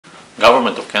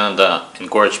Government of Canada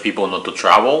encourage people not to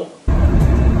travel.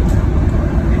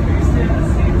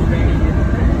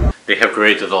 They have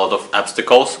created a lot of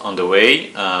obstacles on the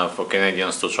way for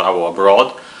Canadians to travel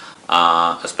abroad,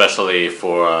 especially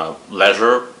for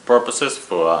leisure purposes,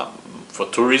 for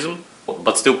tourism.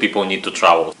 But still people need to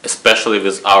travel, especially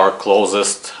with our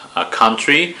closest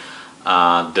country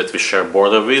that we share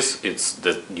border with. It's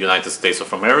the United States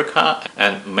of America,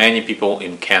 and many people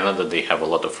in Canada, they have a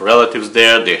lot of relatives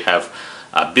there, they have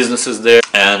businesses there,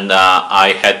 and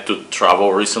I had to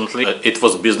travel recently. It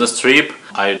was a business trip.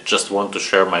 I just want to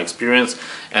share my experience,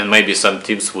 and maybe some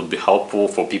tips would be helpful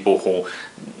for people who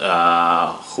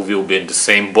will be in the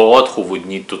same boat, who would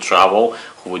need to travel,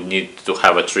 who would need to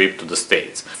have a trip to the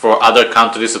States. For other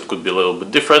countries it could be a little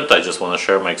bit different. I just want to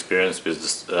share my experience with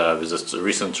this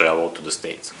recent travel to the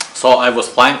States. So I was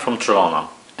flying from Toronto,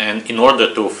 and in order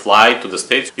to fly to the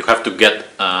States you have to get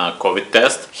a COVID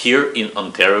test. Here in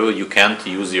Ontario you can't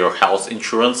use your health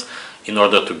insurance in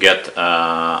order to get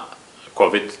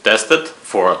COVID tested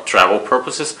for travel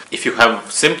purposes. If you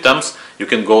have symptoms, you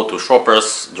can go to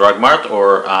Shoppers Drug Mart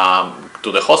or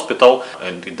to the hospital,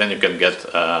 and then you can get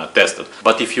tested.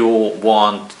 But if you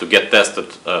want to get tested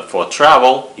for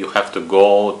travel, you have to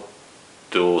go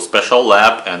to special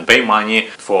lab and pay money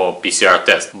for PCR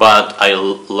test. But I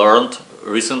learned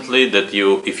recently that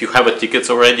if you have a tickets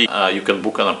already, you can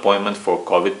book an appointment for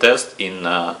COVID test in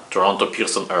Toronto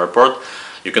Pearson Airport.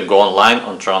 You can go online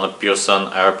on Toronto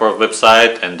Pearson Airport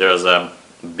website, and there's a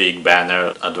big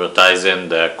banner advertising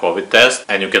the COVID test,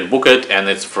 and you can book it and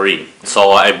it's free.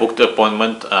 So I booked the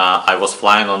appointment. I was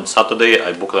flying on Saturday.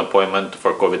 I booked an appointment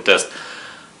for COVID test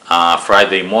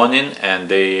Friday morning, and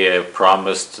they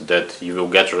promised that you will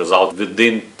get a result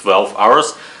within 12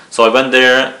 hours. So I went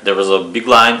there. There was a big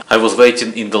line. I was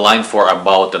waiting in the line for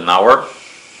about an hour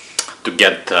to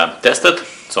get tested.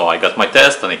 So I got my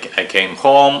test and I came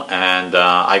home, and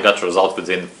I got a result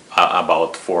within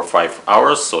about 4 or 5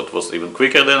 hours. So it was even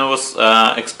quicker than I was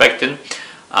expecting.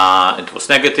 It was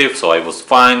negative, so I was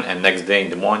fine. And next day in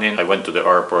the morning I went to the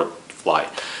airport to fly.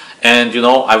 And you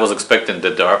know, I was expecting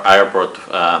that the airport,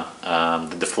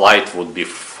 the flight would be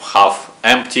half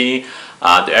empty.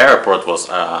 The airport was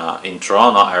in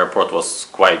Toronto. Airport was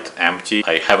quite empty.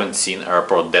 I haven't seen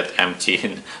airport that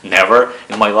empty never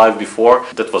in my life before.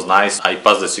 That was nice. I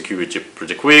passed the security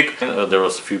pretty quick. There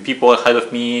was a few people ahead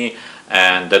of me,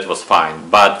 and that was fine.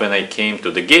 But when I came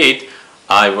to the gate,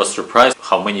 I was surprised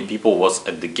how many people was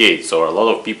at the gate. So a lot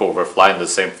of people were flying the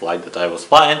same flight that I was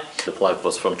flying. The flight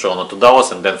was from Toronto to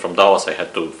Dallas, and then from Dallas I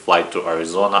had to fly to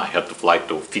Arizona. I had to fly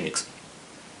to Phoenix.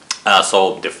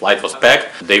 So the flight was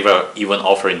packed. They were even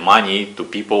offering money to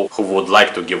people who would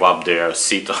like to give up their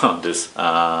seat on this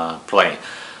plane.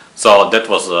 So that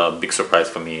was a big surprise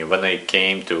for me. When I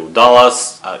came to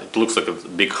Dallas, it looks like a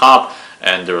big hub,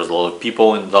 and there was a lot of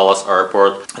people in Dallas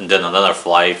airport. And then another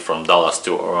flight from Dallas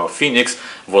to Phoenix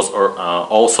was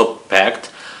also packed.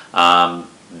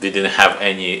 They didn't have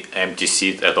any empty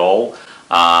seat at all.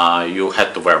 You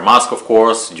had to wear a mask, of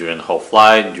course, during the whole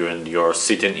flight. During your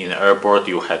sitting in the airport,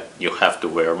 you have to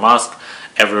wear a mask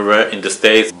everywhere in the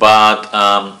States. But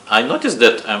I noticed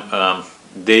that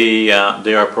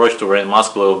their approach to wearing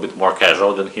mask a little bit more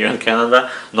casual than here in Canada,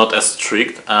 not as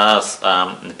strict as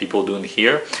people doing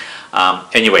here.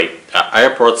 Anyway,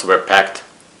 airports were packed,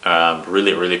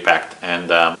 really packed. And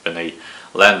when I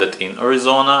landed in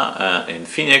Arizona, in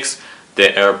Phoenix,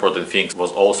 the airport in Phoenix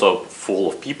was also full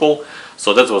of people.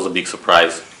 So that was a big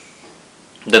surprise.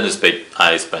 Then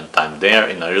I spent time there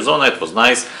in Arizona. It was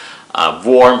nice,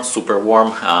 warm, super warm,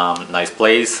 nice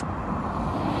place.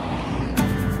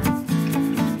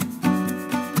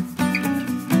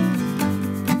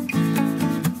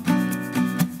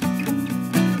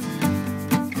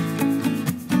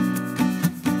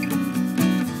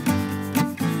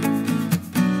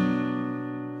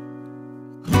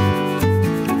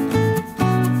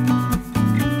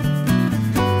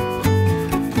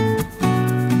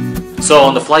 So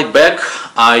on the flight back,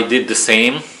 I did the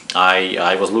same.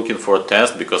 I was looking for a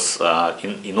test because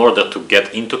in order to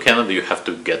get into Canada, you have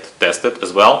to get tested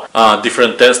as well.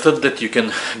 Different tests that you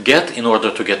can get in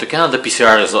order to get to Canada.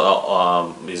 PCR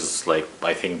is like,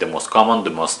 I think, the most common, the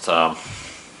most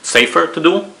safer to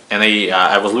do. And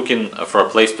I was looking for a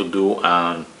place to do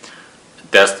a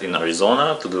test in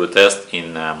Arizona, to do a test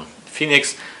in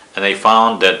Phoenix, and I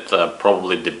found that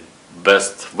probably the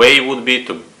best way would be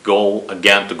to go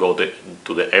again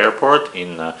to the airport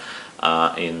in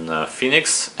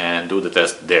Phoenix and do the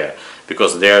test there,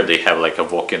 because there they have like a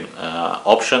walk-in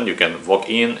option. You can walk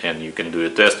in and you can do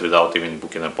the test without even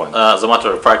booking an appointment. As a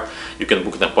matter of fact, you can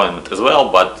book an appointment as well,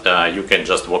 but you can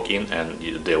just walk in and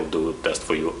they'll do the test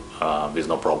for you with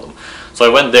no problem. So I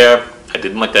went there, I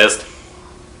did my test.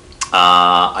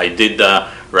 I did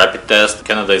a rapid test.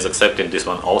 Canada is accepting this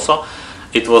one also.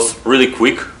 It was really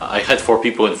quick. I had 4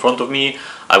 people in front of me.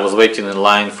 I was waiting in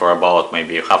line for about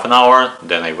maybe half an hour.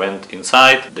 Then I went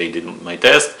inside. They did my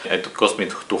test. It cost me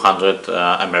 200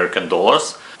 American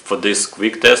dollars for this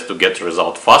quick test to get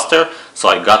result faster. So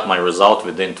I got my result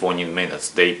within 20 minutes.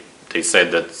 They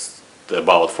said that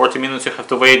about 40 minutes you have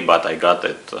to wait, but I got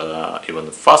it even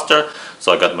faster.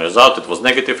 So I got my result. It was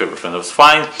negative. Everything was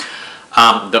fine.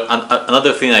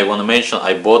 Another thing I want to mention,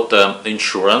 I bought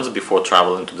insurance before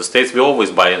traveling to the States. We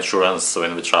always buy insurance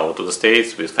when we travel to the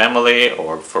States with family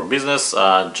or for business,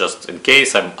 just in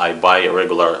case. I buy a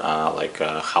regular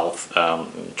health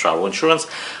travel insurance,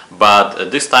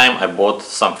 but this time I bought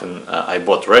something. I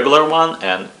bought regular one,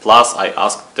 and plus I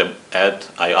asked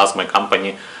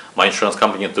my insurance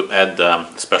company to add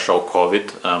special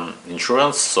COVID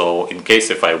insurance. So in case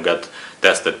if I got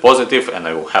tested positive and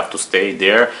I will have to stay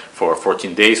there for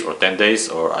 14 days or 10 days,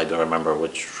 or I don't remember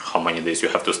how many days you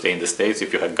have to stay in the States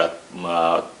if you have got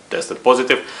tested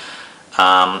positive.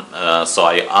 So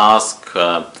I asked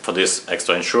for this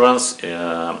extra insurance,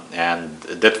 and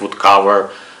that would cover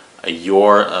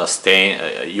your staying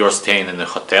in a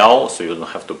hotel, so you don't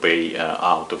have to pay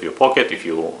out of your pocket. If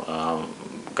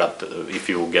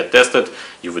you get tested,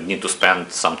 you would need to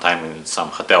spend some time in some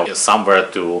hotel somewhere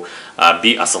to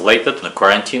be isolated in a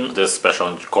quarantine. This special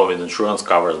COVID insurance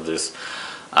covers this,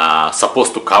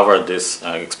 supposed to cover these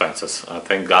expenses.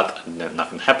 Thank God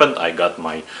nothing happened. I got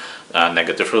my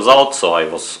negative result, so I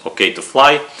was okay to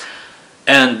fly.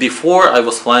 And before I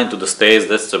was flying to the States,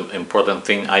 that's the important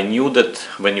thing. I knew that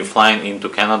when you're flying into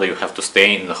Canada, you have to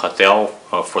stay in the hotel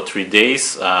for 3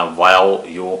 days while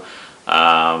you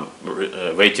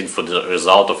waiting for the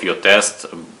result of your test,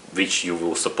 which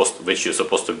you're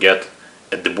supposed to get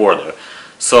at the border.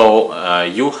 So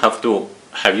you have to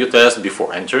have your test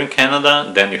before entering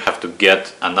Canada, then you have to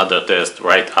get another test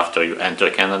right after you enter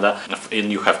Canada,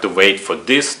 and you have to wait for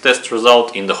this test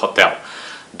result in the hotel.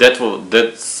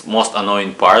 That's most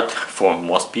annoying part for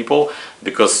most people,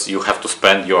 because you have to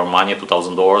spend your money,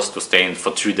 $2,000, to stay in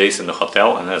for 3 days in the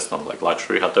hotel, and it's not like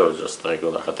luxury hotel, it's just a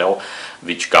regular hotel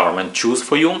which government choose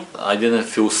for you. I didn't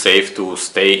feel safe to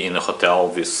stay in a hotel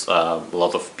with a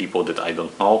lot of people that I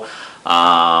don't know.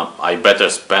 I better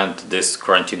spend this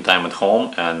quarantine time at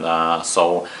home, and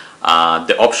so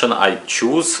the option I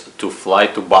choose to fly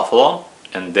to Buffalo.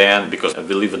 And then, because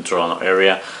we live in Toronto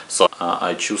area, so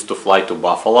I choose to fly to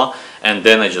Buffalo, and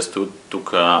then I just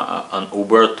took an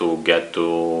Uber to get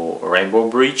to Rainbow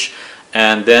Bridge,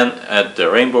 and then at the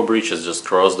Rainbow Bridge I just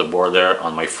crossed the border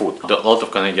on my foot. A lot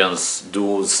of Canadians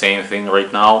do the same thing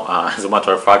right now. As a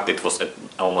matter of fact, it was at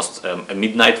almost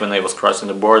midnight when I was crossing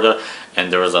the border, and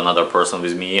there was another person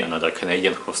with me, another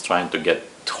Canadian, who was trying to get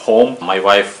home. My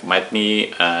wife met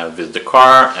me with the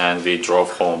car, and we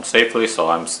drove home safely. So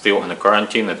I'm still in the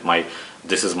quarantine.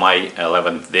 This is my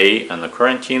 11th day in the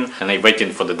quarantine, and I'm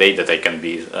waiting for the day that I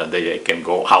can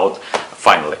go out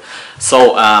finally.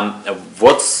 So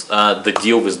what's the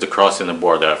deal with the crossing the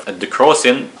border? At the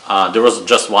crossing, there was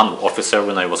just one officer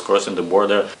when I was crossing the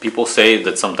border. People say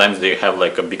that sometimes they have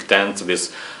like a big tent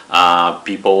with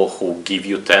people who give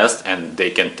you tests, and they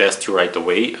can test you right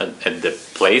away at the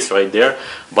place right there,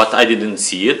 but I didn't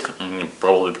see it,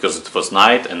 probably because it was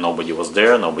night and nobody was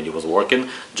there, nobody was working.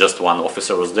 Just one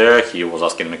officer was there. He was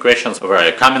asking me questions: where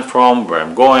I'm coming from, where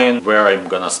I'm going, where I'm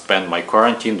gonna spend my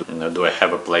quarantine, do I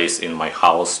have a place in my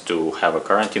house to have a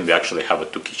quarantine. We actually have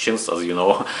 2 kitchens, as you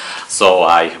know, so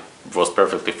I was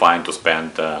perfectly fine to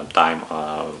spend time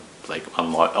like on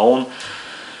my own.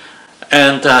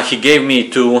 And he gave me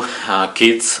 2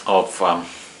 kits of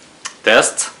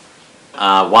tests.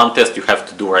 One test you have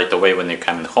to do right away when you're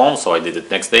coming home, so I did it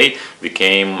next day. We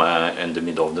came in the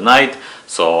middle of the night,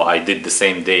 so I did the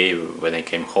same day when I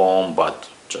came home, but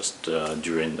just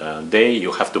during the day.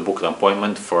 You have to book an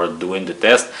appointment for doing the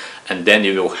test, and then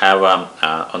you will have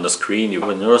on the screen you have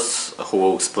a nurse who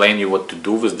will explain you what to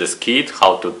do with this kit,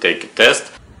 how to take a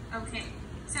test. Okay,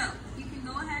 so you can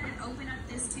go ahead and open up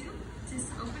this tube.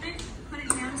 Just open it, put it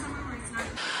down somewhere where it's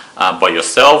not by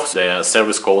yourself. The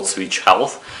service called Switch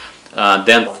Health.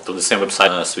 Then to the same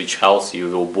website, Switch Health, you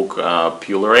will book a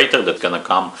Pulerator that's gonna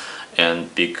come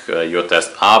and pick your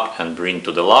test up and bring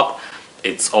to the lab.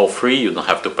 It's all free, you don't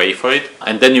have to pay for it.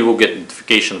 And then you will get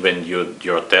notification when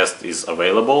your test is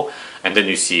available. And then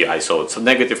you see, I saw it's a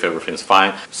negative, everything's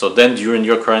fine. So then during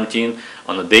your quarantine,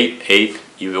 on the day 8,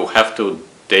 you will have to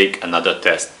take another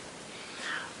test.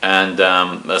 And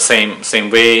the same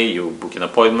way, you book an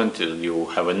appointment, you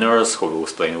have a nurse who will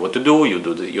explain what to do, you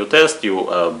do your test, you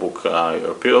book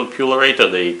your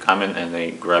pullorator, they come in and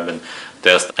they grab and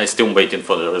test. I'm still waiting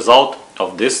for the result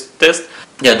of this test.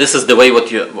 Yeah, this is the way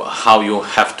how you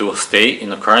have to stay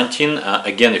in a quarantine.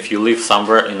 Again, if you live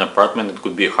somewhere in an apartment, it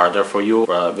could be harder for you.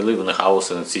 We live in a house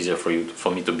and it's easier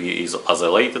for me to be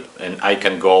isolated, and I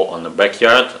can go on the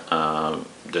backyard.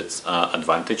 That's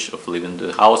advantage of living in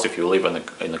the house. If you live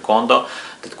in a condo,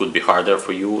 that could be harder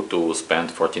for you to spend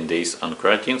 14 days on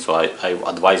quarantine. So I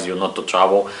advise you not to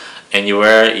travel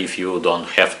anywhere. If you don't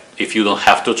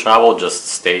have to travel, just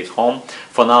stay at home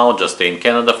for now. Just stay in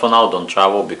Canada for now. Don't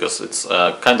travel because it's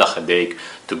kind of headache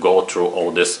to go through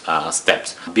all these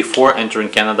steps. Before entering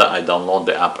Canada, I download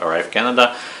the app Arrive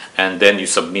Canada, and then you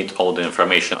submit all the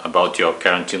information about your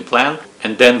quarantine plan.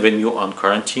 And then when you're on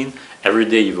quarantine, every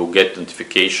day you will get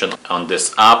notification on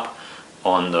this app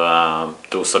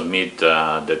to submit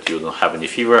that you don't have any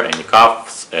fever, any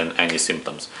coughs, and any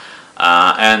symptoms.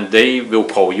 And they will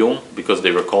call you, because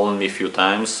they were calling me a few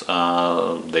times.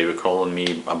 They were calling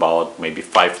me about maybe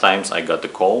 5 times. I got the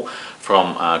call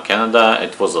from Canada.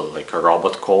 It was like a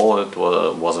robot call. It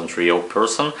wasn't a real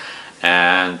person.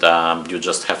 And you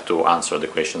just have to answer the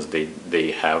questions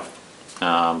they have,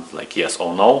 like yes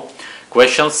or no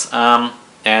questions.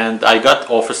 And I got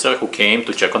officer who came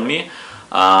to check on me.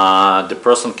 The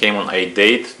person came on a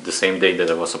date, the same day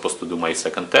that I was supposed to do my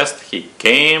second test. He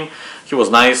came, he was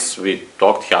nice, we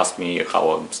talked, he asked me how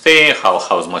I'm staying,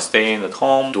 how's my staying at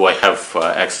home, do I have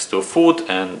access to food,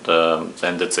 and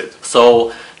that's it.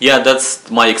 So yeah,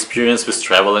 that's my experience with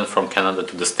traveling from Canada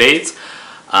to the States.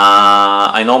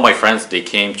 I know my friends, they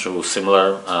came through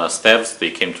similar steps, they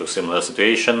came through similar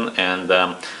situation,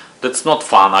 and that's not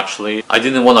fun actually. I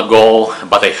didn't want to go,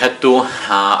 but I had to.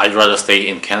 I'd rather stay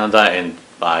in Canada, and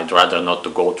I'd rather not to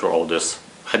go through all this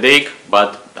headache,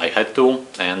 but I had to,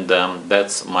 and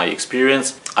that's my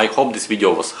experience. I hope this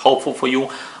video was helpful for you.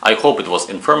 I hope it was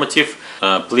informative.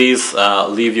 Please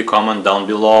leave your comment down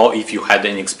below if you had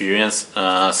any experience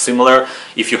similar,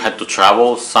 if you had to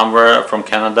travel somewhere from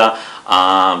Canada.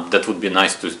 That would be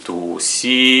nice to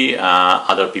see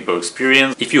other people's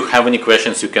experience. If you have any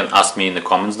questions, you can ask me in the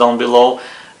comments down below,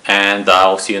 and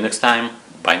I'll see you next time.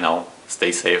 Bye now.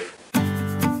 Stay safe.